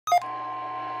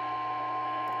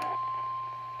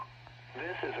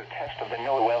This is a test of the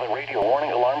NOAA weather radio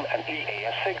warning alarm and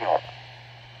EAS signal.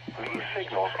 These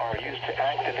signals are used to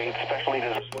activate specially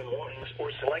designed when warnings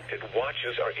or selected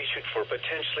watches are issued for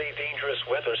potentially dangerous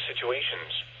weather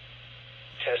situations.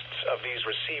 Tests of these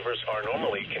receivers are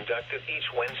normally conducted each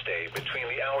Wednesday between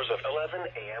the hours of 11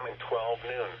 a.m. and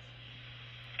 12 noon.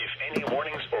 If any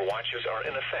warnings or watches are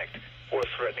in effect or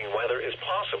threatening weather is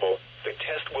possible, the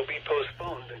test will be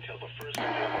postponed until the first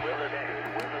weather day.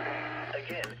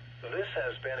 Again, this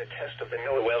has been a test of the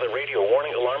NOAA weather radio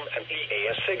warning alarm and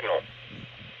EAS signal.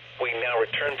 We now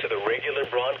return to the regular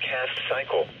broadcast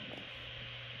cycle.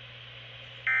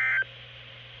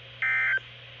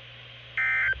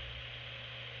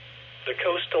 The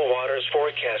coastal waters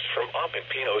forecast from Opet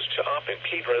Pinos to Opet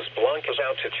Piedras Blancas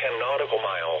out to 10 nautical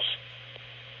miles.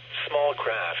 Small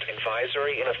craft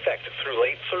advisory in effect through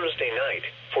late Thursday night.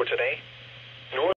 For today,